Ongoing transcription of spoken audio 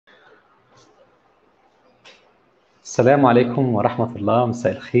السلام عليكم ورحمة الله.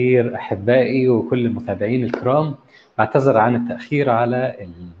 مساء الخير أحبائي وكل المتابعين الكرام. بعتذر عن التأخير على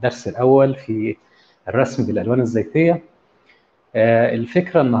الدرس الأول في الرسم بالألوان الزيتية.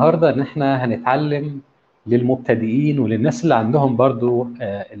 الفكرة النهاردة إن احنا هنتعلم للمبتدئين وللناس اللي عندهم برضو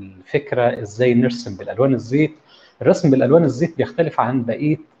الفكرة إزاي نرسم بالألوان الزيت. الرسم بالألوان الزيت بيختلف عن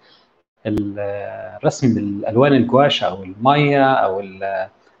بقية الرسم بالألوان الجواش أو المية أو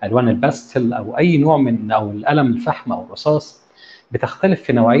الوان الباستل او اي نوع من او القلم الفحم او الرصاص. بتختلف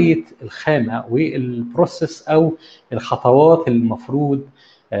في نوعيه الخامه والبروسيس او الخطوات اللي المفروض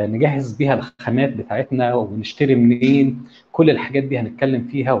نجهز بيها الخامات بتاعتنا ونشتري منين. كل الحاجات دي هنتكلم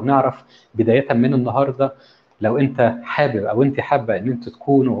فيها ونعرف بدايه من النهارده. لو انت حابب او انت حابه ان انتوا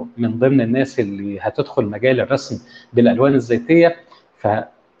تكونوا من ضمن الناس اللي هتدخل مجال الرسم بالالوان الزيتيه،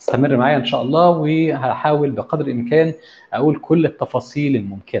 استمر معايا ان شاء الله، وهحاول بقدر الامكان اقول كل التفاصيل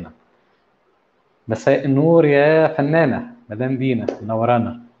الممكنه. مساء النور يا فنانه مدام دينا،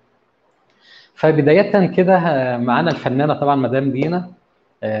 منورانا. فبدايه كده معانا الفنانه طبعا مدام دينا،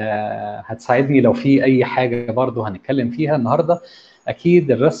 هتساعدني لو في اي حاجه برضو هنتكلم فيها النهارده.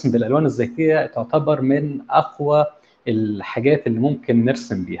 اكيد الرسم بالالوان الزيتيه تعتبر من اقوى الحاجات اللي ممكن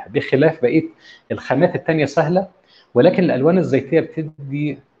نرسم بيها، بخلاف بقيه الخامات الثانيه سهله، ولكن الالوان الزيتيه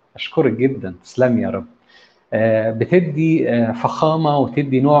بتدي، اشكرك جدا تسلمي يا رب، بتدي فخامه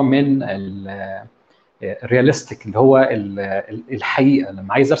وتدي نوع من الرياليستيك اللي هو الحقيقه.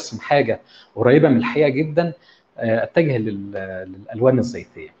 لما عايز ارسم حاجه قريبه من الحقيقه جدا اتجه للالوان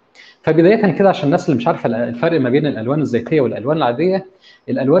الزيتيه. فبدايه كده عشان الناس اللي مش عارفه الفرق ما بين الالوان الزيتيه والالوان العاديه،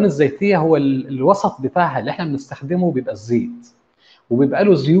 الالوان الزيتيه هو الوسط بتاعها اللي احنا بنستخدمه بيبقى الزيت، وبيبقى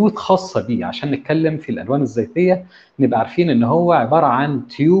له زيوت خاصه بيه. عشان نتكلم في الالوان الزيتيه نبقى عارفين ان هو عباره عن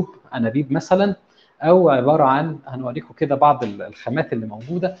تيوب انابيب مثلا، او عباره عن، هنوريكم كده بعض الخامات اللي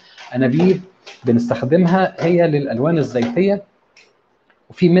موجوده، انابيب بنستخدمها هي للالوان الزيتيه.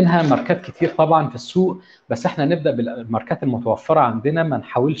 وفي منها ماركات كتير طبعا في السوق، بس احنا نبدا بالماركات المتوفره عندنا، ما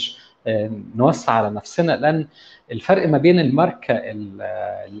نحاولش نوسع على نفسنا، لان الفرق ما بين الماركه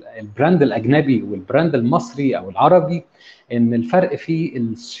البراند الاجنبي والبراند المصري او العربي ان الفرق في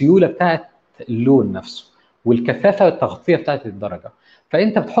السيوله بتاعت اللون نفسه والكثافه والتغطيه بتاعت الدرجه.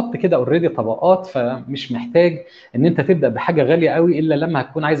 فانت بتحط كده اوريدي طبقات، فمش محتاج ان انت تبدا بحاجه غاليه قوي الا لما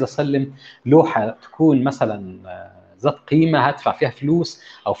هتكون عايز اسلم لوحه تكون مثلا ذات قيمه هدفع فيها فلوس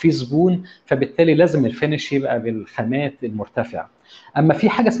او في زبون، فبالتالي لازم الفينش يبقى بالخامات المرتفعه. اما في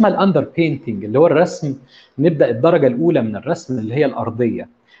حاجه اسمها الاندر بينتنج اللي هو الرسم، نبدا الدرجه الاولى من الرسم اللي هي الارضيه.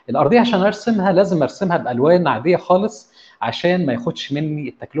 الارضيه عشان ارسمها لازم ارسمها بالوان عاديه خالص عشان ما ياخدش مني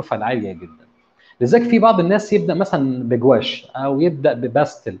التكلفه العاليه جدا. لذلك في بعض الناس يبدا مثلا بجواش او يبدا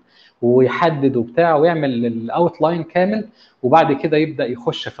بباستل ويحدد وبتاع ويعمل الاوت لاين كامل، وبعد كده يبدا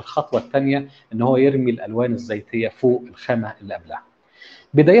يخش في الخطوه الثانيه ان هو يرمي الالوان الزيتيه فوق الخامه اللي قبلها.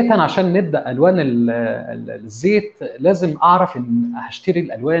 بدايه عشان نبدا الوان الزيت لازم اعرف ان هشتري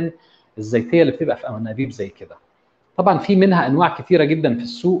الالوان الزيتيه اللي بتبقى في انابيب زي كده. طبعا في منها انواع كثيره جدا في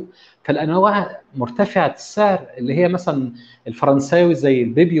السوق، فالانواع مرتفعه السعر اللي هي مثلا الفرنساوي زي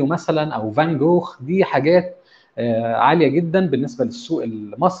البيبيو مثلا او فان جوخ، دي حاجات عاليه جدا بالنسبه للسوق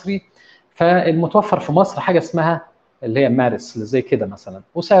المصري. فالمتوفر في مصر حاجه اسمها اللي هي مارس اللي زي كده مثلا،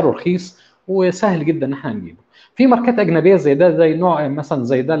 وسعره رخيص وسهل جدا ان احنا نجيبه. في ماركات اجنبيه زي ده، زي نوع مثلا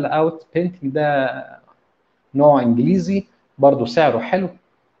زي ده الاوت بينتنج، ده نوع انجليزي برضو سعره حلو،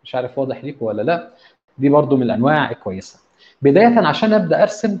 مش عارف واضح ليكم ولا لا. دي برضو من الانواع الكويسه. بدايه عشان ابدا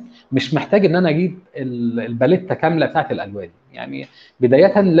ارسم مش محتاج ان انا اجيب الباليته كامله بتاعت الالوان، يعني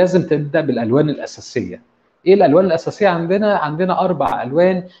بدايه لازم تبدا بالالوان الاساسيه. ايه الالوان الاساسيه عندنا؟ عندنا 4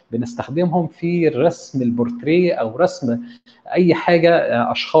 الوان بنستخدمهم في رسم البورتريه او رسم اي حاجه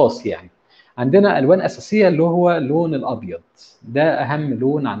اشخاص يعني. عندنا الوان اساسيه اللي هو اللون الابيض، ده اهم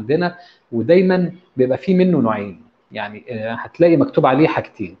لون عندنا، ودايما بيبقى فيه منه نوعين، يعني هتلاقي مكتوب عليه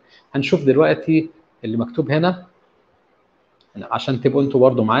حاجتين. هنشوف دلوقتي اللي مكتوب هنا عشان تبقوا انتوا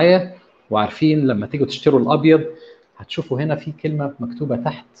برضو معايا وعارفين لما تيجوا تشتروا الابيض. هتشوفوا هنا في كلمه مكتوبه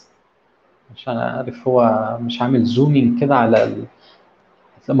تحت، عشان اعرف هو مش عامل زومينج كده على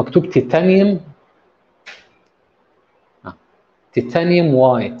مكتوب تيتانيوم. تيتانيوم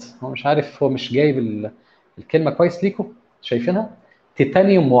وايت، هو مش عارف، هو مش جايب الكلمه كويس ليكم شايفينها.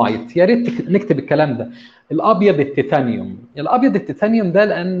 تيتانيوم وايت، يا ريت نكتب الكلام ده. الابيض التيتانيوم، الابيض التيتانيوم ده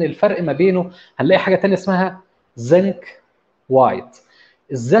لان الفرق ما بينه هنلاقي حاجه ثانيه اسمها زنك وايت.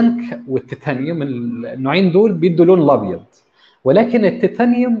 الزنك والتيتانيوم النوعين دول بيدوا لون الابيض، ولكن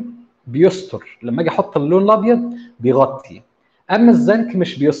التيتانيوم بيستر، لما اجي احط اللون الابيض بيغطي. اما الزنك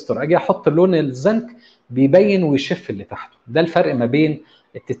مش بيستر، اجي احط اللون الزنك بيبين ويشف اللي تحته. ده الفرق ما بين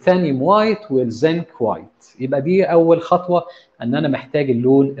التيتانيوم وايت والزنك وايت. يبقى دي اول خطوه، ان انا محتاج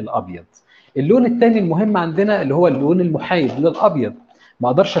اللون الابيض. اللون الثاني المهم عندنا اللي هو اللون المحايد للابيض. ما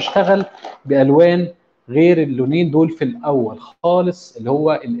اقدرش اشتغل بالوان غير اللونين دول في الاول خالص، اللي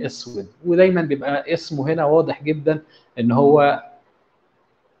هو الاسود، ودايما بيبقى اسمه هنا واضح جدا ان هو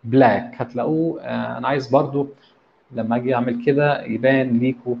بلاك. هتلاقوه انا عايز برضو لما اجي اعمل كده يبان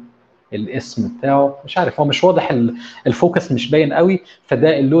ليكوا الاسم بتاعه. مش عارف، هو مش واضح، الفوكس مش باين قوي.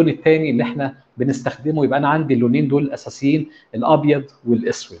 فده اللون الثاني اللي احنا بنستخدمه. يبقى انا عندي اللونين دول الاساسيين، الابيض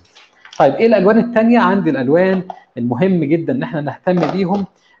والاسود. طيب ايه الالوان الثانيه؟ عندي الالوان المهم جدا ان احنا نهتم بيهم،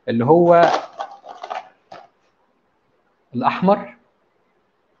 اللي هو الاحمر،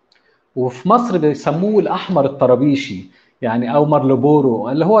 وفي مصر بيسموه الاحمر الطرابيشي يعني، او مارلبورو،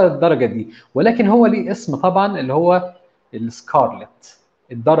 اللي هو الدرجه دي. ولكن هو ليه اسم طبعا، اللي هو السكارلت،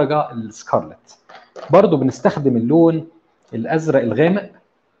 الدرجه السكارلت. برضو بنستخدم اللون الازرق الغامق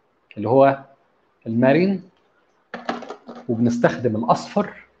اللي هو المارين، وبنستخدم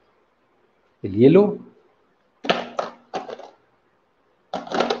الاصفر اليلو،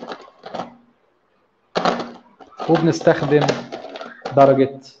 وبنستخدم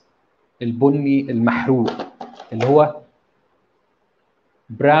درجه البني المحروق اللي هو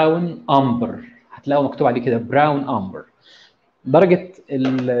براون امبر. هتلاقوا مكتوب عليه كده براون امبر. درجه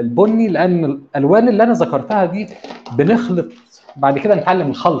البني، لان الالوان اللي انا ذكرتها دي بنخلط بعد كده، نتعلم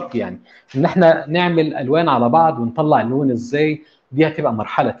الخلط يعني، ان احنا نعمل الوان على بعض ونطلع اللون ازاي. دي هتبقى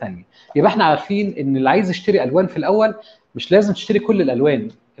مرحله ثانيه. يبقى احنا عارفين ان اللي عايز يشتري الوان في الاول مش لازم تشتري كل الالوان.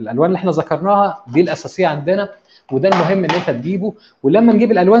 الالوان اللي احنا ذكرناها دي الاساسيه عندنا، وده المهم ان انت تجيبه. ولما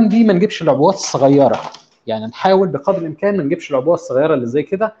نجيب الالوان دي ما نجيبش العبوات الصغيره، يعني نحاول بقدر الامكان ما نجيبش العبوه الصغيره اللي زي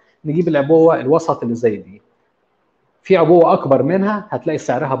كده، نجيب العبوه الوسط اللي زي دي. في عبوه اكبر منها هتلاقي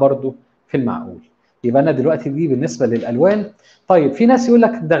سعرها برضو في المعقول. يبقى انا دلوقتي دي بالنسبه للالوان. طيب في ناس يقول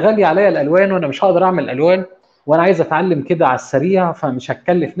لك ده غالي عليا الالوان وانا مش هقدر اعمل الوان، وانا عايز اتعلم كده على السريع فمش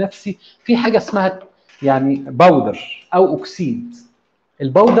هتكلف نفسي. في حاجه اسمها يعني باودر او اكسيد.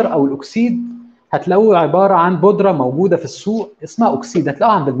 الباودر او الاكسيد هتلاقوه عباره عن بودره موجوده في السوق اسمها اكسيد،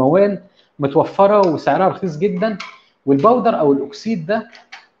 هتلاقوها عند الموان متوفره وسعرها رخيص جدا. والباودر او الاكسيد ده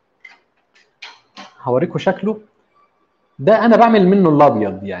هوريكم شكله. ده انا بعمل منه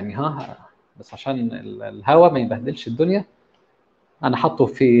الابيض يعني، ها، بس عشان الهواء ما يبهدلش الدنيا انا حاطه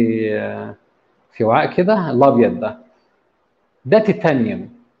في وعاء كده. الابيض ده تيتانيوم،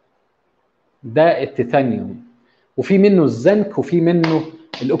 ده التيتانيوم. وفي منه الزنك وفي منه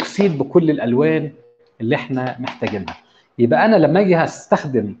الاكسيد بكل الالوان اللي احنا محتاجينها. يبقى انا لما اجي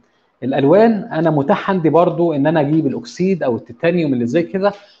هستخدم الالوان انا متاح عندي برضو ان انا اجيب الاكسيد او التيتانيوم اللي زي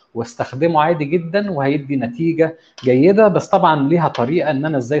كده واستخدمه عادي جدا وهيدي نتيجه جيده. بس طبعا ليها طريقه ان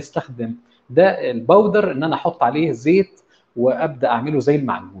انا ازاي استخدم ده الباودر، ان انا احط عليه زيت وابدا اعمله زي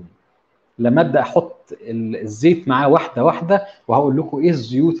المعجون. لما ابدا احط الزيت معاه واحده واحده، وهقول لكم ايه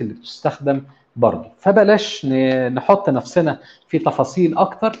الزيوت اللي بتستخدم برضه. فبلاش نحط نفسنا في تفاصيل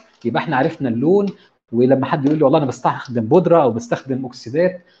اكتر. يبقى احنا عرفنا اللون. ولما حد يقول لي والله انا بستخدم بودره او بستخدم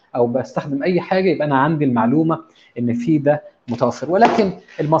اكسيدات او بستخدم اي حاجه، يبقى انا عندي المعلومه ان في ده متوفر. ولكن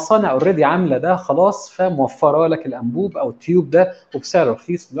المصانع اوريدي عامله ده خلاص، فموفره لك الانبوب او التيوب ده وبسعر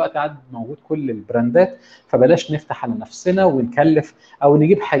رخيص. دلوقتي عاد موجود كل البراندات. فبلاش نفتح على نفسنا ونكلف او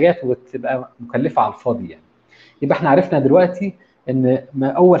نجيب حاجات وتبقى مكلفه على الفاضي يعني. يبقى احنا عرفنا دلوقتي ان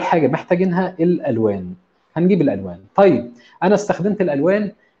ما اول حاجه محتاجينها الالوان. هنجيب الالوان. طيب انا استخدمت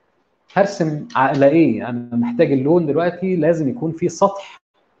الالوان، هرسم على ايه؟ انا محتاج اللون دلوقتي لازم يكون في سطح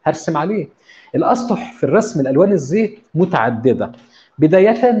هرسم عليه. الاسطح في الرسم الالوان الزيت متعدده،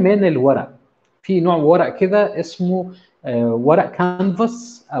 بدايه من الورق. في نوع ورق كده اسمه ورق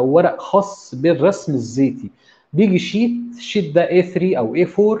كانفاس او ورق خاص بالرسم الزيتي. بيجي الشيت ده A3 او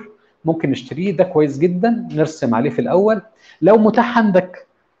A4، ممكن نشتريه، ده كويس جدا نرسم عليه في الاول. لو متاح عندك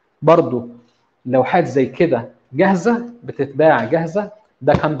برضو لوحات زي كده جاهزه بتتباع جاهزه،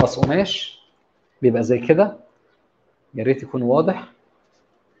 ده كانفاس قماش بيبقى زي كده، يا ريت يكون واضح.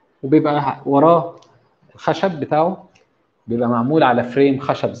 وبيبقى وراه الخشب بتاعه، بيبقى معمول على فريم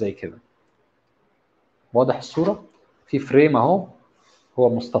خشب زي كده. واضح الصوره؟ في فريم اهو،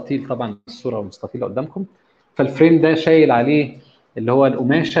 هو مستطيل طبعا، الصوره مستطيله قدامكم. فالفريم ده شايل عليه اللي هو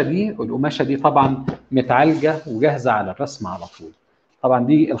القماشه دي، والقماشه دي طبعا متعالجه وجاهزه على الرسم على طول. طبعا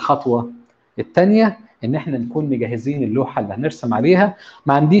دي الخطوه الثانيه، ان احنا نكون مجهزين اللوحه اللي هنرسم عليها.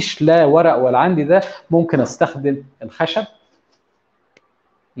 ما عنديش لا ورق ولا عندي ده، ممكن استخدم الخشب.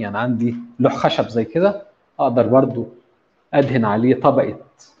 يعني عندي لوح خشب زي كده، اقدر برضو ادهن عليه طبقه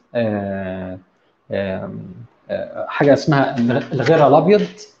آه حاجه اسمها الغيره الابيض،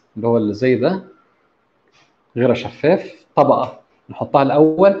 اللي هو اللي زي ده، غيره شفاف، طبقه نحطها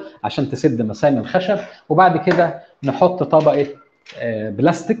الاول عشان تسد مسام الخشب، وبعد كده نحط طبقه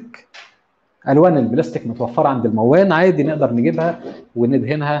بلاستيك. الوان البلاستيك متوفره عند الموان عادي، نقدر نجيبها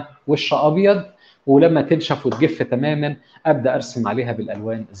وندهنها وش ابيض، ولما تنشف وتجف تماما ابدا ارسم عليها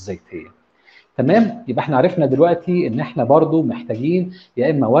بالالوان الزيتيه. تمام. يبقى احنا عرفنا دلوقتي ان احنا برضو محتاجين يا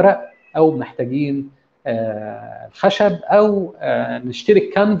اما ورق او محتاجين الخشب، او نشتري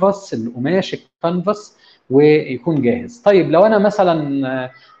الكانفاس، القماش الكانفاس ويكون جاهز. طيب لو انا مثلا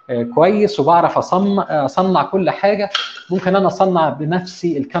كويس وبعرف اصنع كل حاجه، ممكن انا اصنع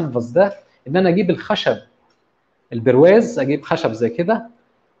بنفسي الكانفاس ده، ان انا اجيب الخشب البرواز، اجيب خشب زي كده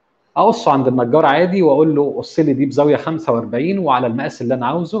اقصه عند النجار عادي، واقول له قص لي دي بزاويه 45 وعلى المقاس اللي انا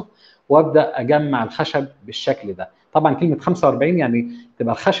عاوزه، وابدا اجمع الخشب بالشكل ده. طبعا كلمه 45 يعني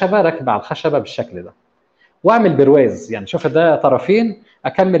تبقى الخشبه راكبه على الخشبه بالشكل ده، واعمل برواز. يعني شوف ده طرفين،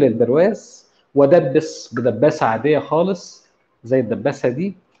 اكمل البرواز وادبس بدباسه عاديه خالص زي الدباسه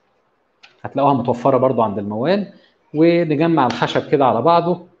دي، هتلاقوها متوفره برضو عند الموان، ونجمع الخشب كده على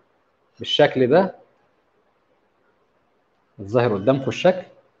بعضه بالشكل ده. الظاهر قدامكم الشكل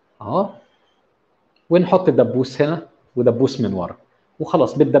اهو، ونحط دبوس هنا ودبوس من ورا،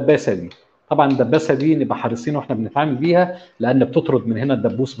 وخلاص بالدباسه دي. طبعا الدباسه دي نبقى حريصين واحنا بنتعامل بيها، لان بتطرد من هنا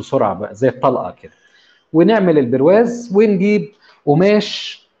الدبوس بسرعه بقى زي الطلقه كده. ونعمل البرواز ونجيب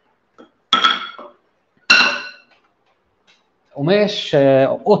قماش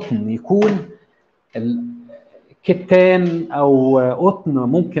قطن، يكون كتان او قطن،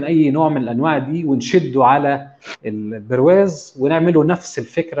 ممكن اي نوع من الانواع دي، ونشده على البرواز ونعمله نفس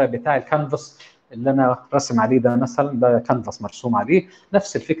الفكره بتاع الكانفاس اللي انا راسم عليه ده. مثلا ده كانفاس مرسوم عليه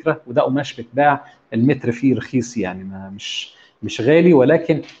نفس الفكره، وده قماش بيتباع المتر فيه رخيص يعني، ما مش غالي،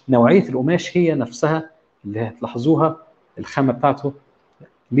 ولكن نوعيه القماش هي نفسها اللي هتلاحظوها الخامه بتاعته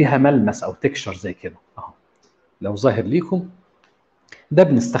ليها ملمس او تكشر زي كده اهو. لو ظاهر ليكم ده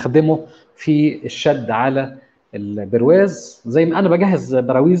بنستخدمه في الشد على البرواز، زي ما انا بجهز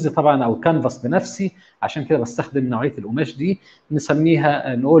براويزي طبعا او كانفاس بنفسي، عشان كده بستخدم نوعيه القماش دي.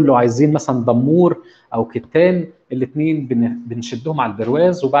 نسميها، نقول له عايزين مثلا دمور او كتان، الاثنين بنشدهم على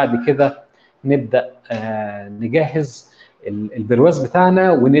البرواز، وبعد كده نبدا نجهز البرواز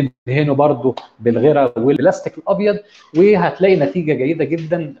بتاعنا وندهنه برضو بالغيره والبلاستيك الابيض، وهتلاقي نتيجه جيده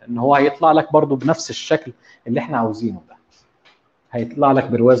جدا، ان هو هيطلع لك برضو بنفس الشكل اللي احنا عاوزينه ده. هيطلع لك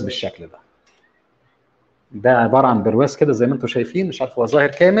برواز بالشكل ده. ده عباره عن برواز كده زي ما انتم شايفين، مش عارف هو ظاهر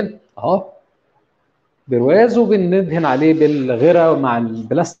كامل اهو، برواز، وبندهن عليه بالغيره مع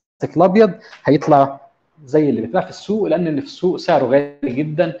البلاستيك الابيض، هيطلع زي اللي بيتباع في السوق، لان اللي في السوق سعره غالي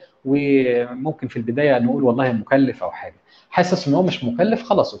جدا، وممكن في البدايه نقول والله مكلف او حاجه. حاسس ان هو مش مكلف،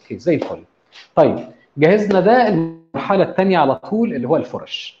 خلاص اوكي زي الفل. طيب جهزنا ده، المرحله الثانيه على طول اللي هو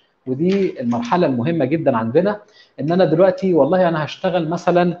الفرش، ودي المرحله المهمه جدا عندنا. ان انا دلوقتي والله انا هشتغل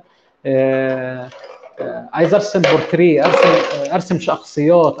مثلا عايز ارسم بورتريه، ارسم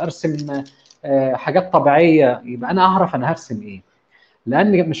شخصيات، ارسم حاجات طبيعيه، يبقى انا اعرف انا هرسم ايه،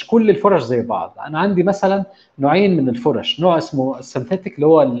 لان مش كل الفرش زي بعض. انا عندي مثلا نوعين من الفرش، نوع اسمه السنتيتيك اللي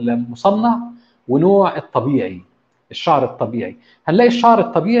هو المصنع، ونوع الطبيعي الشعر الطبيعي. هنلاقي الشعر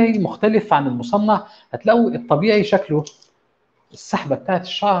الطبيعي مختلف عن المصنع. هتلاقوا الطبيعي شكله السحبه بتاعت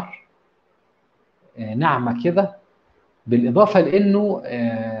الشعر ناعمه كده، بالاضافه لانه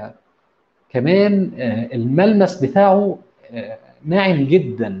كمان الملمس بتاعه ناعم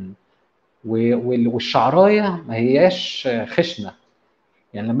جدا، والشعرايه ما هياش خشنه،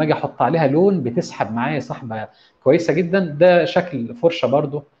 يعني لما اجي احط عليها لون بتسحب معايا سحبه كويسه جدا. ده شكل فرشه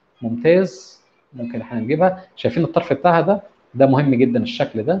برضو ممتاز، ممكن احنا نجيبها. شايفين الطرف بتاعها ده؟ ده مهم جدا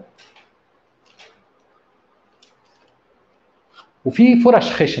الشكل ده. وفي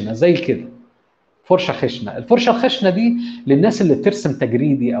فرش خشنه زي كده، فرشه خشنه. الفرشه الخشنه دي للناس اللي بترسم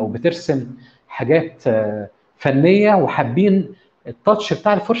تجريدي او بترسم حاجات فنيه، وحابين التاتش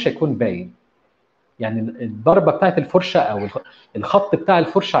بتاع الفرشه يكون باين، يعني الضربه بتاعت الفرشه او الخط بتاع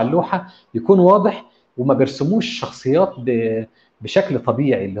الفرشه على اللوحه يكون واضح، وما بيرسموش شخصيات بشكل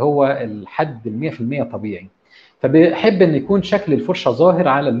طبيعي اللي هو الحد 100% طبيعي. فبيحب ان يكون شكل الفرشه ظاهر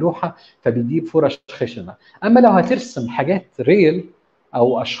على اللوحه، فبيجيب فرش خشنه. اما لو هترسم حاجات ريل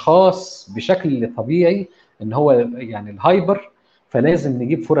او اشخاص بشكل طبيعي، ان هو يعني الهايبر، فلازم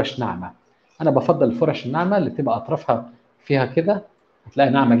نجيب فرش ناعمه. انا بفضل الفرش الناعمه اللي تبقى اطرافها فيها كده،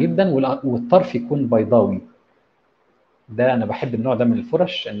 هتلاقيها ناعمه جدا، والطرف يكون بيضاوي. ده انا بحب النوع ده من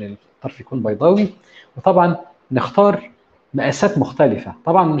الفرش، ان الطرف يكون بيضاوي. وطبعا نختار مقاسات مختلفه.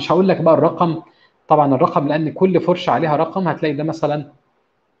 طبعا مش هقول لك بقى الرقم، طبعا الرقم لان كل فرشه عليها رقم. هتلاقي ده مثلا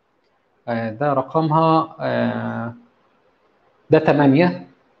ده رقمها ده 8،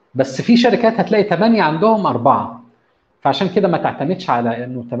 بس في شركات هتلاقي 8 عندهم 4، فعشان كده ما تعتمدش على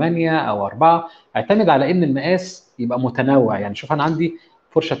انه 8 او 4، اعتمد على ان المقاس يبقى متنوع. يعني شوف انا عندي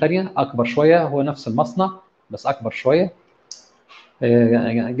فرشه ثانيه اكبر شويه، هو نفس المصنع بس اكبر شويه.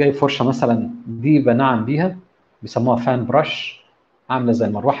 جايب فرشه مثلا دي بنعم بيها، بيسموها فان برش، عامله زي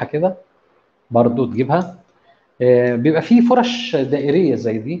المروحه كده، برضو تجيبها. بيبقى فيه فرش دائريه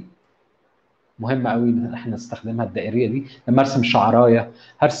زي دي، مهمه قوي ان احنا نستخدمها الدائريه دي لما ارسم شعرايه،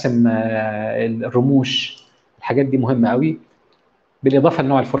 هرسم الرموش، الحاجات دي مهمه قوي. بالاضافه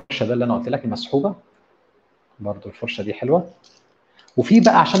لنوع الفرشه ده اللي انا قلت لك المسحوبه، برضو الفرشه دي حلوه. وفي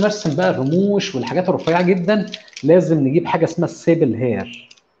بقى عشان نرسم بقى الرموش والحاجات الرفيعه جدا لازم نجيب حاجه اسمها السيبل هير.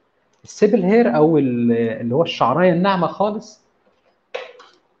 السيبل هير او اللي هو الشعرايه الناعمه خالص،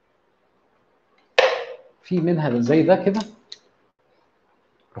 في منها زي ده كده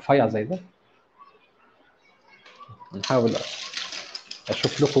رفيع زي ده. نحاول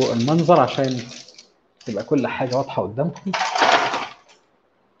اشوف لكم المنظر عشان تبقى كل حاجه واضحه قدامكم.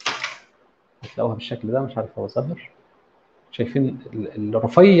 هتلاقوها بالشكل ده، مش عارف هو ظاهر، شايفين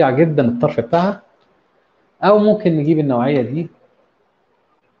الرفيع جدا الطرف بتاعها. او ممكن نجيب النوعيه دي،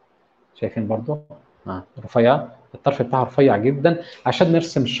 شايفين برضو رفيع، الطرف بتاعها رفيع جدا عشان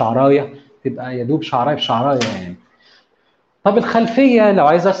نرسم الشعرايه تبقى يا دوب شعرايه بشعرايه يعني. طب الخلفيه، لو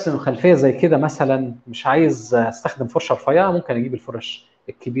عايز ارسم خلفيه زي كده مثلا، مش عايز استخدم فرشه رفيعه، ممكن اجيب الفرش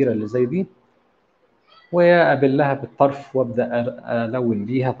الكبيره اللي زي دي وابلها بالطرف وابدا الون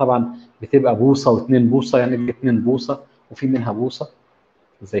بيها. طبعا بتبقى بوصه و2 بوصه، يعني دي 2 بوصه وفي منها بوصه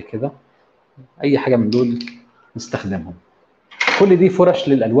زي كده، اي حاجه من دول نستخدمهم. كل دي فرش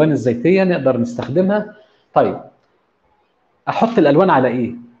للالوان الزيتيه نقدر نستخدمها. طيب احط الالوان على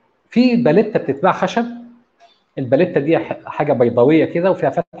ايه؟ في باليته بتتباع خشب، الباليته دي حاجه بيضاويه كده وفيها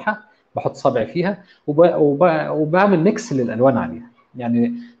فتحه، بحط صبعي فيها وبعمل ميكس للالوان عليها،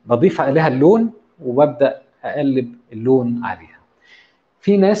 يعني بضيف عليها اللون وببدا اقلب اللون عليها.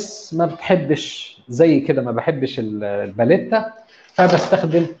 في ناس ما بتحبش زي كده، ما بحبش الباليته،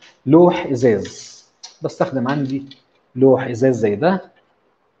 فبستخدم لوح ازاز. بستخدم عندي لوح ازاز زي ده،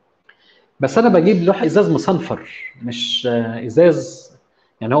 بس انا بجيب لوح ازاز مصنفر، مش ازاز،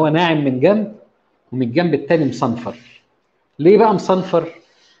 يعني هو ناعم من جنب ومن الجنب التاني مصنفر. ليه بقى مصنفر؟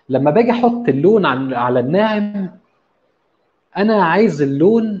 لما باجي احط اللون على الناعم، انا عايز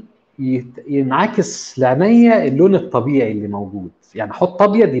اللون ينعكس لعينيا اللون الطبيعي اللي موجود. يعني احط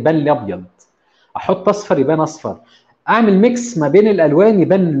ابيض يبان لي ابيض، احط اصفر يبان اصفر، اعمل ميكس ما بين الالوان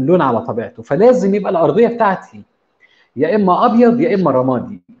يبان اللون على طبيعته. فلازم يبقى الارضيه بتاعتي يا اما ابيض يا اما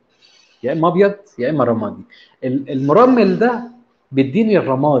رمادي، يا اما ابيض يا اما رمادي. المرمل ده بيديني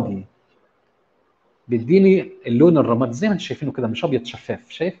الرمادي، بيديني اللون الرمادي زي ما انتم شايفينه كده، مش ابيض شفاف.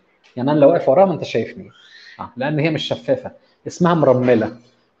 شايف؟ يعني انا لو واقف وراها ما انت شايفني، لان هي مش شفافه، اسمها مرمله.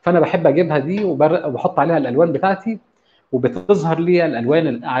 فانا بحب اجيبها دي وبحط عليها الالوان بتاعتي، وبتظهر لي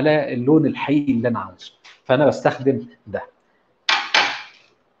الالوان على اللون الحقيقي اللي انا عاوزه. فانا بستخدم ده.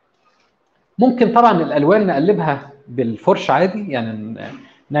 ممكن طبعا الالوان نقلبها بالفرشه عادي، يعني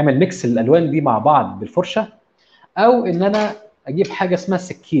نعمل ميكس الالوان دي مع بعض بالفرشه، او ان انا اجيب حاجه اسمها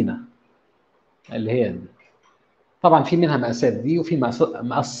سكينه اللي هي دي. طبعا في منها مقاسات دي، وفي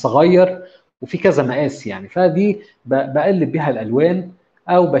مقاس صغير، وفي كذا مقاس يعني. فدي بقلب بيها الالوان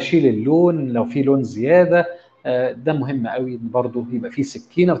او بشيل اللون لو في لون زياده. ده مهم قوي برضو يبقى في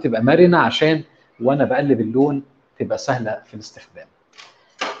سكينه وتبقى مرنه عشان وانا بقلب اللون تبقى سهله في الاستخدام.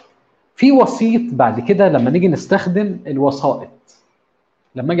 في وسيط بعد كده لما نيجي نستخدم الوسائط،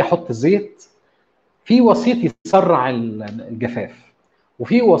 لما اجي احط زيت، في وسيط يسرع الجفاف،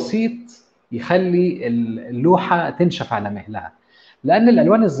 وفي وسيط يخلي اللوحه تنشف على مهلها. لان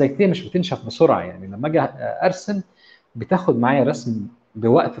الالوان الزيتيه مش بتنشف بسرعه، يعني لما اجي ارسم بتاخد معايا رسم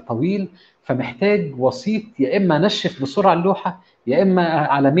بوقت طويل، فمحتاج وسيط يا اما انشف بسرعه اللوحه يا اما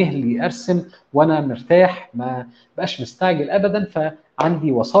على مهلي ارسم وانا مرتاح، ما بقاش مستعجل ابدا.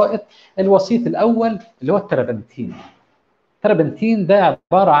 فعندي وسائط. الوسيط الاول اللي هو التربنتين. التربنتين ده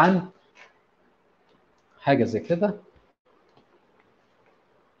عباره عن حاجه زي كده،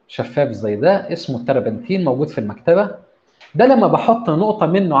 شفاف زي ده، اسمه التربنتين، موجود في المكتبه. ده لما بحط نقطه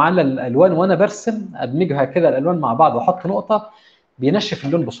منه على الالوان وانا برسم، ادمجها كده الالوان مع بعض واحط نقطه، بينشف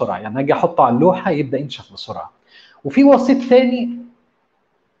اللون بسرعه. يعني اجي احطه على اللوحه يبدا ينشف بسرعه. وفي وسيط تاني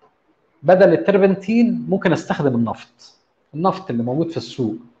بدل التربنتين ممكن استخدم النفط. النفط اللي موجود في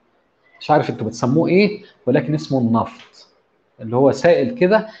السوق، مش عارف انتوا بتسموه ايه، ولكن اسمه النفط، اللي هو سائل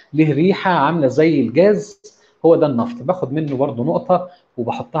كده له ريحه عامله زي الجاز، هو ده النفط. باخد منه برضو نقطه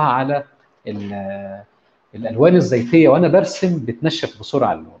وبحطها على الالوان الزيتيه وانا برسم، بتنشف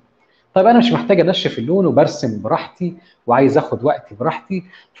بسرعه اللون. طيب انا مش محتاج انشف اللون وبرسم براحتي وعايز اخد وقتي براحتي،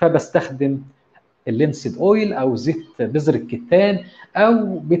 فبستخدم اللينسد اويل او زيت بذر الكتان،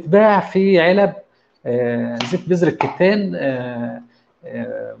 او بيتباع في علب زيت بذر الكتان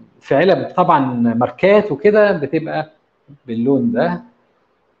في علب طبعا ماركات وكده، بتبقى باللون ده.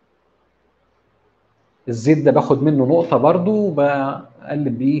 الزيت ده باخد منه نقطه برضو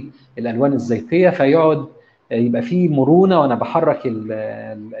وبقلب بيه الالوان الزيتيه، فيقعد يبقى فيه مرونه وانا بحرك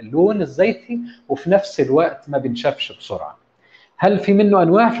اللون الزيتي، وفي نفس الوقت ما بنشفش بسرعه. هل في منه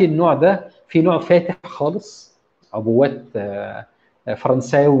انواع؟ في النوع ده في نوع فاتح خالص، عبوات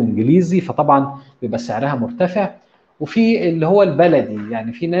فرنساوي وانجليزي، فطبعا بيبقى سعرها مرتفع. وفي اللي هو البلدي،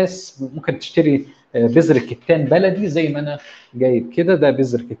 يعني في ناس ممكن تشتري بذر كتان بلدي زي ما انا جايب كده، ده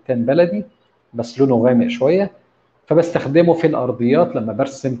بذر كتان بلدي بس لونه غامق شويه، فبستخدمه في الارضيات لما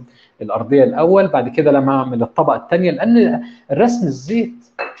برسم الارضيه الاول، بعد كده لما اعمل الطبقه الثانيه، لان الرسم الزيت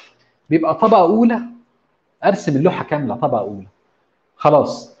بيبقى طبقه اولى، ارسم اللوحه كامله طبقه اولى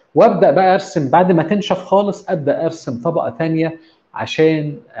خلاص، وابدا بقى ارسم بعد ما تنشف خالص، ابدا ارسم طبقه ثانيه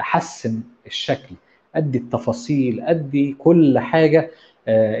عشان احسن الشكل، ادي التفاصيل، ادي كل حاجه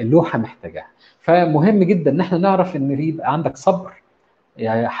اللوحه محتاجاها. فمهم جدا ان احنا نعرف ان يبقى عندك صبر،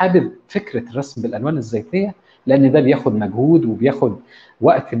 يعني حابب فكره الرسم بالالوان الزيتيه، لان ده بياخد مجهود وبياخد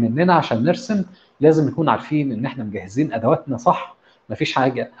وقت مننا عشان نرسم. لازم نكون عارفين ان احنا مجهزين ادواتنا صح، مفيش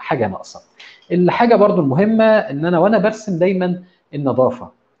حاجه ناقصه. الحاجه برضو المهمه ان انا وانا برسم دايما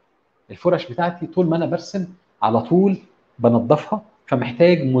النظافه. الفرش بتاعتي طول ما انا برسم على طول بنظفها،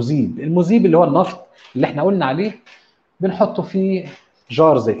 فمحتاج مذيب. المذيب اللي هو النفط اللي احنا قلنا عليه، بنحطه في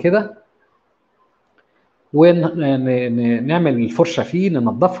جار زي كده ونعمل الفرشه فيه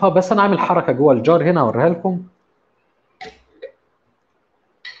ننظفها. بس انا عامل حركه جوه الجار هنا اوريها لكم،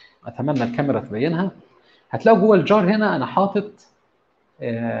 اتمنى الكاميرا تبينها. هتلاقوا جوه الجار هنا انا حاطط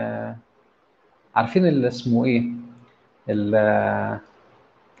عارفين اللي اسمه ايه،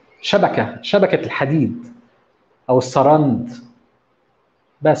 شبكه الحديد او السرند،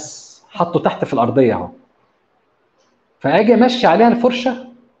 بس حطه تحت في الارضيه اهو، فاجي امشي عليها الفرشه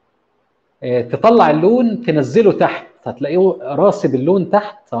تطلع اللون تنزله تحت، هتلاقيه راسب اللون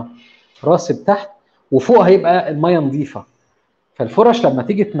تحت، راسب تحت، وفوق هيبقى الميه نظيفه. فالفرش لما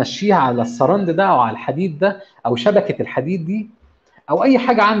تيجي تمشيها على السرند ده او على الحديد ده او شبكه الحديد دي، او اي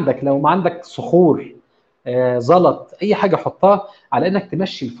حاجه عندك، لو ما عندك صخور زلط اي حاجه حطها، على انك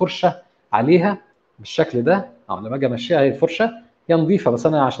تمشي الفرشه عليها بالشكل ده. او لما اجي امشيها هي الفرشه هي نظيفه، بس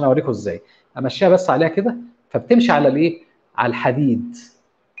انا عشان اوريكم ازاي امشيها بس عليها كده، فبتمشي على الايه، على الحديد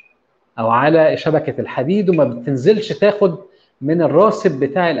او على شبكه الحديد، وما بتنزلش تاخد من الراسب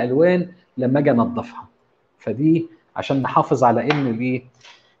بتاع الالوان لما اجي انضفها. فدي عشان نحافظ على ان الايه.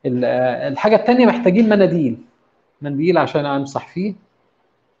 الحاجه الثانيه محتاجين منديل عشان امسح فيه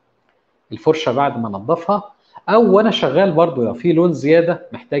الفرشه بعد ما انضفها، او وانا شغال برضو لو في لون زياده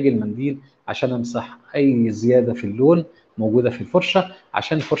محتاج المنديل عشان امسح اي زياده في اللون موجوده في الفرشه،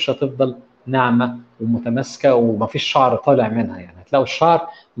 عشان الفرشه تفضل ناعمه ومتماسكه ومفيش شعر طالع منها. يعني هتلاقوا الشعر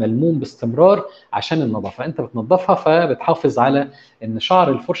ملموم باستمرار عشان النظافه، انت بتنظفها فبتحافظ على ان شعر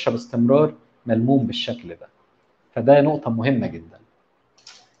الفرشه باستمرار ملموم بالشكل ده. فده نقطه مهمه جدا.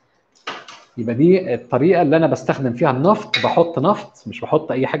 يبقى دي الطريقه اللي انا بستخدم فيها النفط، بحط نفط مش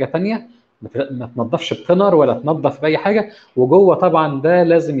بحط اي حاجه ثانيه، ما تنضفش بتنر ولا تنضف باي حاجه. وجوه طبعا ده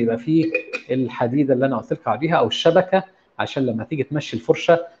لازم يبقى فيه الحديده اللي انا قلت لكم عليها او الشبكه، عشان لما تيجي تمشي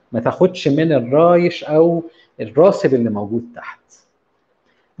الفرشه ما تاخدش من الرايش او الراسب اللي موجود تحت.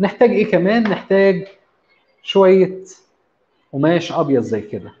 نحتاج ايه كمان؟ نحتاج شويه قماش ابيض زي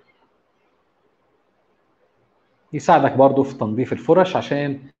كده، يساعدك برضو في تنظيف الفرش،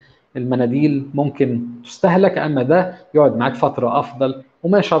 عشان المناديل ممكن تستهلك، اما ده يقعد معاك فتره افضل.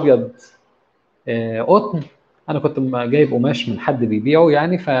 قماش ابيض قطن، انا كنت جايب قماش من حد بيبيعه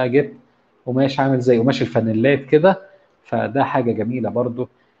يعني، فجبت قماش عامل زي قماش الفانيلات كده، فده حاجه جميله برضو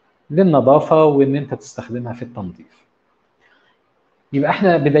للنظافه وان انت تستخدمها في التنظيف. يبقى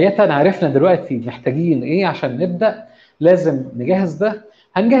احنا بدايه عرفنا دلوقتي محتاجين ايه عشان نبدا. لازم نجهز ده.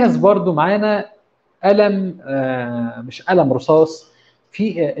 هنجهز برضو معانا قلم مش قلم رصاص،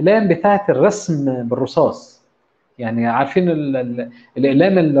 في اقلام بتاعه الرسم بالرصاص. يعني عارفين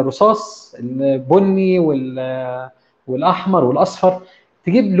الاقلام الرصاص البني والاحمر والاصفر،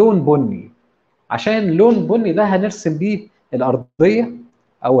 تجيب لون بني، عشان اللون بني ده هنرسم بيه الارضيه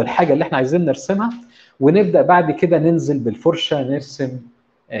او الحاجه اللي احنا عايزين نرسمها، ونبدا بعد كده ننزل بالفرشه نرسم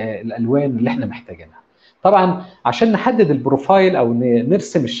الالوان اللي احنا محتاجينها. طبعا عشان نحدد البروفايل او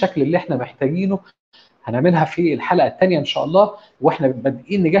نرسم الشكل اللي احنا محتاجينه هنعملها في الحلقه الثانيه ان شاء الله، واحنا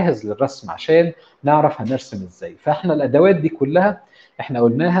بادئين نجهز للرسم عشان نعرف هنرسم ازاي. فاحنا الادوات دي كلها احنا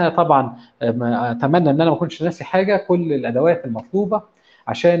قلناها طبعا. اتمنى ان انا ما اكونش ناسي حاجه. كل الادوات المطلوبه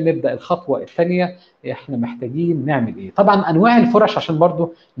عشان نبدا الخطوه الثانيه احنا محتاجين نعمل ايه. طبعا انواع الفرش عشان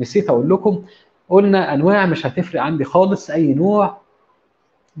برضو نسيت اقول لكم، قلنا انواع مش هتفرق عندي خالص اي نوع،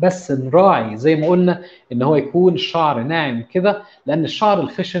 بس نراعي زي ما قلنا ان هو يكون الشعر ناعم كده، لان الشعر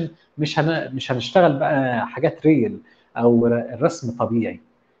الخشن مش هنشتغل بقى حاجات ريل او الرسم طبيعي،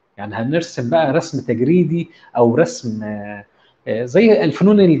 يعني هنرسم بقى رسم تجريدي او رسم زي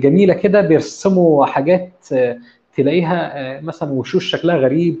الفنون الجميله كده بيرسموا حاجات تلاقيها مثلا وشوش شكلها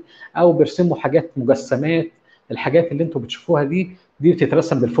غريب، او بيرسموا حاجات مجسمات. الحاجات اللي انتم بتشوفوها دي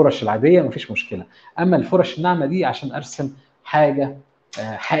بتترسم بالفرش العاديه مفيش مشكله. اما الفرش الناعمه دي عشان ارسم حاجه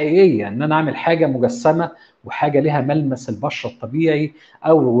حقيقيه، ان انا اعمل حاجه مجسمه وحاجه لها ملمس البشره الطبيعي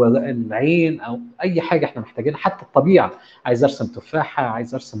او العين او اي حاجه احنا محتاجينها، حتى الطبيعه. عايز ارسم تفاحه،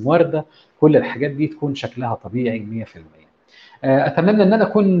 عايز ارسم ورده، كل الحاجات دي تكون شكلها طبيعي 100%. اتمنى ان انا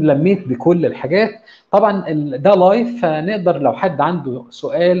اكون لميت بكل الحاجات. طبعا ده لايف، فنقدر لو حد عنده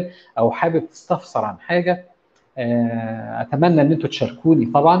سؤال او حابب تستفسر عن حاجه اتمنى ان انتم تشاركوني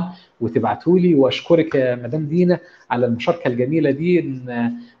طبعا وتبعتوا لي. واشكرك يا مدام دينا على المشاركه الجميله دي،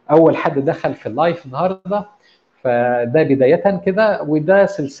 ان اول حد دخل في اللايف النهارده. فده بدايه كده، وده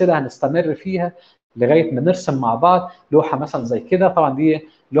سلسله هنستمر فيها لغايه ما نرسم مع بعض لوحه مثلا زي كده. طبعا دي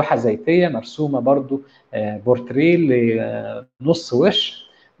لوحه زيتيه مرسومه برضو بورتريه لنص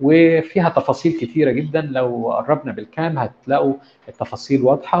وش، وفيها تفاصيل كتيره جدا. لو قربنا بالكام هتلاقوا التفاصيل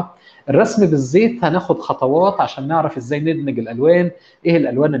واضحه. الرسم بالزيت هناخد خطوات عشان نعرف ازاي ندمج الالوان، ايه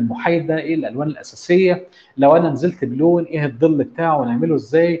الالوان المحايده، ايه الالوان الاساسيه، لو انا نزلت بلون ايه الظل بتاعه ونعمله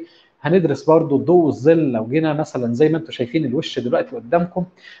ازاي. هندرس برضو الضوء والظل. لو جينا مثلا زي ما انتم شايفين الوش دلوقتي قدامكم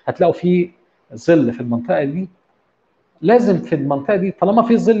هتلاقوا فيه ظل في المنطقه دي، لازم في المنطقه دي طالما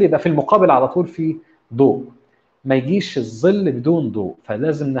في ظل يبقى في المقابل على طول في ضوء، ما يجيش الظل بدون ضوء.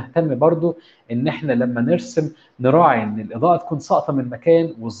 فلازم نهتم برضو ان احنا لما نرسم نراعي ان الاضاءه تكون ساقطه من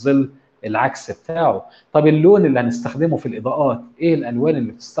مكان والظل العكس بتاعه. طب اللون اللي هنستخدمه في الاضاءات، ايه الالوان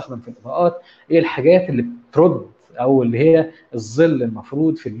اللي بتستخدم في الاضاءات، ايه الحاجات اللي بترد او اللي هي الظل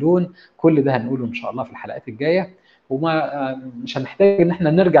المفروض في اللون. كل ده هنقوله ان شاء الله في الحلقات الجايه. وما مش هنحتاج ان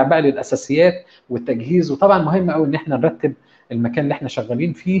احنا نرجع بقى للاساسيات والتجهيز. وطبعا مهم قوي ان احنا نرتب المكان اللي احنا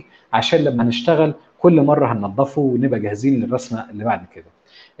شغالين فيه عشان لما نشتغل كل مره هننضفه ونبقى جاهزين للرسمه اللي بعد كده.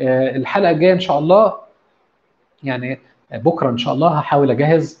 الحلقه الجايه ان شاء الله، يعني بكره ان شاء الله هحاول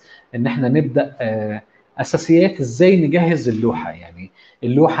اجهز ان احنا نبدا اساسيات ازاي نجهز اللوحه. يعني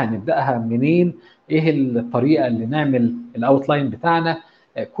اللوحه نبداها منين، ايه الطريقه اللي نعمل الاوتلاين بتاعنا،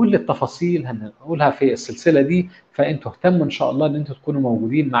 كل التفاصيل هنقولها في السلسله دي. فانتوا اهتموا ان شاء الله ان انتوا تكونوا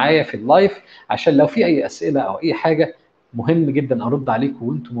موجودين معايا في اللايف عشان لو في اي اسئله او اي حاجه مهم جدا ارد عليكم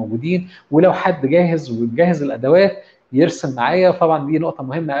وانتم موجودين. ولو حد جاهز ومجهز الادوات يرسم معايا. طبعا دي نقطه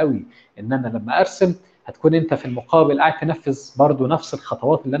مهمه قوي، ان انا لما ارسم هتكون انت في المقابل قاعد تنفذ برضو نفس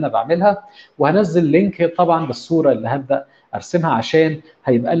الخطوات اللي انا بعملها. وهنزل لينك طبعا بالصوره اللي هبدا ارسمها عشان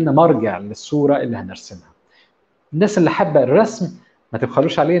هيبقى لنا مرجع للصوره اللي هنرسمها. الناس اللي حابه الرسم ما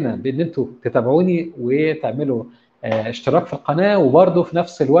تبخلوش علينا بان انتوا تتابعوني وتعملوا اشتراك في القناه، وبرضه في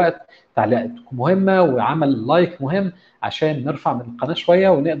نفس الوقت تعليقاتكم مهمه وعمل لايك مهم عشان نرفع من القناه شويه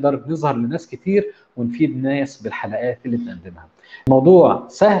ونقدر نظهر لناس كتير ونفيد الناس بالحلقات اللي بنقدمها. الموضوع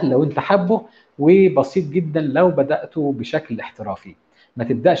سهل لو انت حابه، وبسيط جدا لو بدأته بشكل احترافي. ما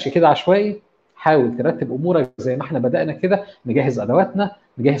تبدأش كده عشوائي، حاول ترتب امورك زي ما احنا بدأنا كده، نجهز ادواتنا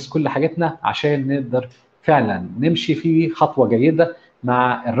نجهز كل حاجتنا عشان نقدر فعلا نمشي في خطوة جيدة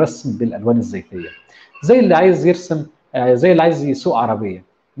مع الرسم بالألوان الزيتية. زي اللي عايز يرسم، زي اللي عايز يسوق عربية،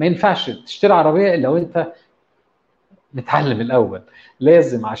 ما ينفعش تشتري عربية إلا وانت نتعلم الاول.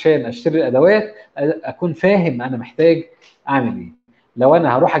 لازم عشان اشتري الادوات اكون فاهم انا محتاج اعمل ايه. لو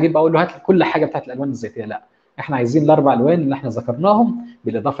انا هروح اجيب اقول له هات لي كل حاجه بتاعت الالوان الزيتيه، لا، احنا عايزين الاربع الوان اللي احنا ذكرناهم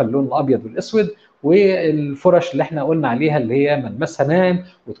بالاضافه للون الابيض والاسود، والفرش اللي احنا قلنا عليها اللي هي ملمسها ناعم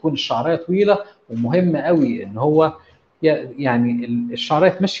وتكون الشعريه طويله. ومهم قوي ان هو يعني الشعريه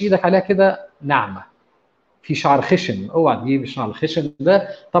تمشي ايدك عليها كده ناعمه. في شعر خشن اوعى تجيب الشعر الخشن ده،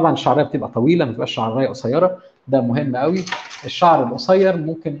 طبعا الشعريه بتبقى طويله ما تبقاش شعريه قصيره، ده مهم قوي. الشعر القصير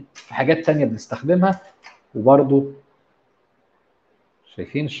ممكن في حاجات تانية بنستخدمها. وبرده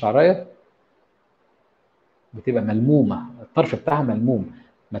شايفين الشعريه بتبقى ملمومه، الطرف بتاعها ملموم،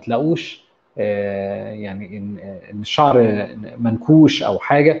 ما تلاقوش يعني ان الشعر منكوش او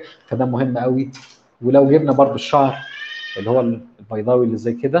حاجه، فده مهم قوي. ولو جبنا برده الشعر اللي هو البيضاوي اللي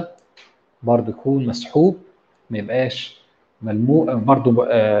زي كده برضه يكون مسحوب، ما يبقاش ملموع برضه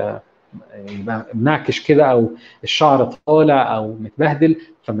يبقى منعكش كده او الشعر طالع او متبهدل،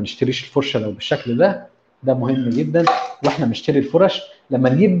 فما نشتريش الفرشه لو بالشكل ده. ده مهم جدا واحنا بنشتري الفرش لما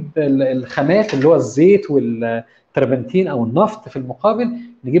نجيب الخامات اللي هو الزيت والتربنتين او النفط في المقابل،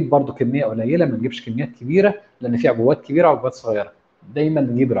 نجيب برضو كميه قليله، ما نجيبش كميات كبيره، لان في عبوات كبيره وعبوات صغيره. دايما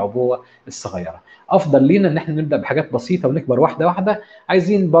نجيب العبوه الصغيره. افضل لينا ان احنا نبدا بحاجات بسيطه ونكبر واحده واحده.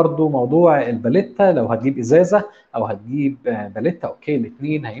 عايزين برضو موضوع الباليتا، لو هتجيب ازازه او هتجيب باليتا، اوكي،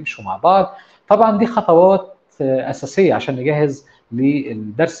 الاثنين هيمشوا مع بعض. طبعا دي خطوات اساسيه عشان نجهز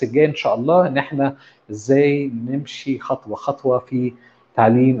للدرس الجاي ان شاء الله، ان احنا ازاي نمشي خطوه خطوه في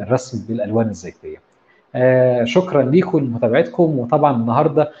تعليم الرسم بالالوان الزيتيه. شكرا ليكم لمتابعتكم. وطبعا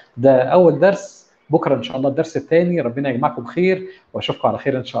النهارده ده اول درس، بكره ان شاء الله الدرس الثاني. ربنا يجمعكم بخير واشوفكم على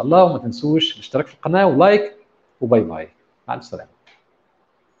خير ان شاء الله. وما تنسوش الاشتراك في القناه ولايك، وباي باي، مع السلامه.